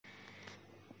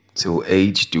till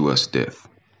age do us death.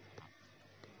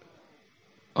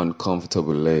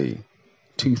 Uncomfortable lay,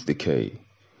 tooth decay,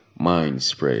 mind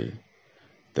spray,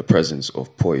 the presence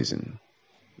of poison,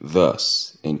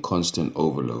 thus in constant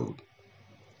overload.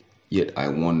 Yet I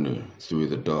wander through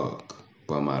the dark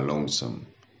by my lonesome,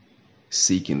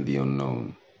 seeking the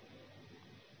unknown.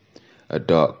 A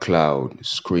dark cloud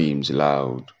screams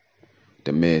loud,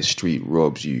 the mere street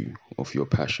robs you of your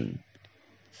passion.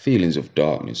 Feelings of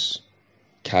darkness,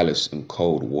 callous and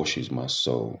cold washes my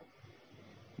soul.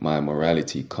 My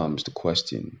morality comes to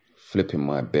question, flipping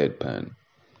my bedpan,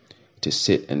 to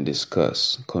sit and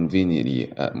discuss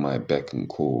conveniently at my beck and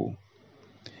call,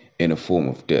 in a form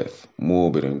of death,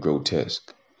 morbid and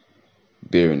grotesque,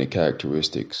 bearing the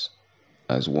characteristics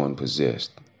as one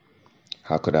possessed.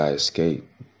 How could I escape?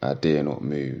 I dare not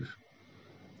move.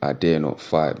 I dare not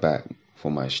fight back, for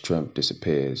my strength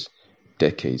disappears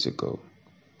decades ago.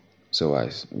 So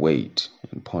I wait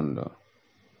and ponder,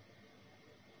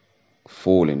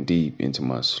 falling deep into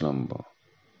my slumber,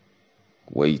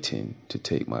 waiting to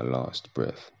take my last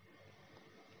breath.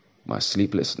 My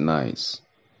sleepless nights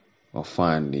are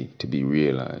finally to be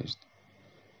realized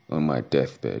on my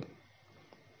deathbed.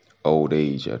 Old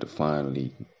age had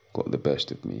finally got the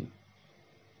best of me,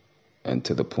 and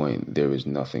to the point there is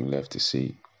nothing left to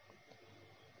see.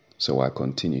 So I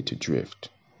continue to drift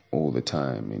all the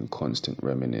time in constant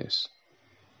reminisce.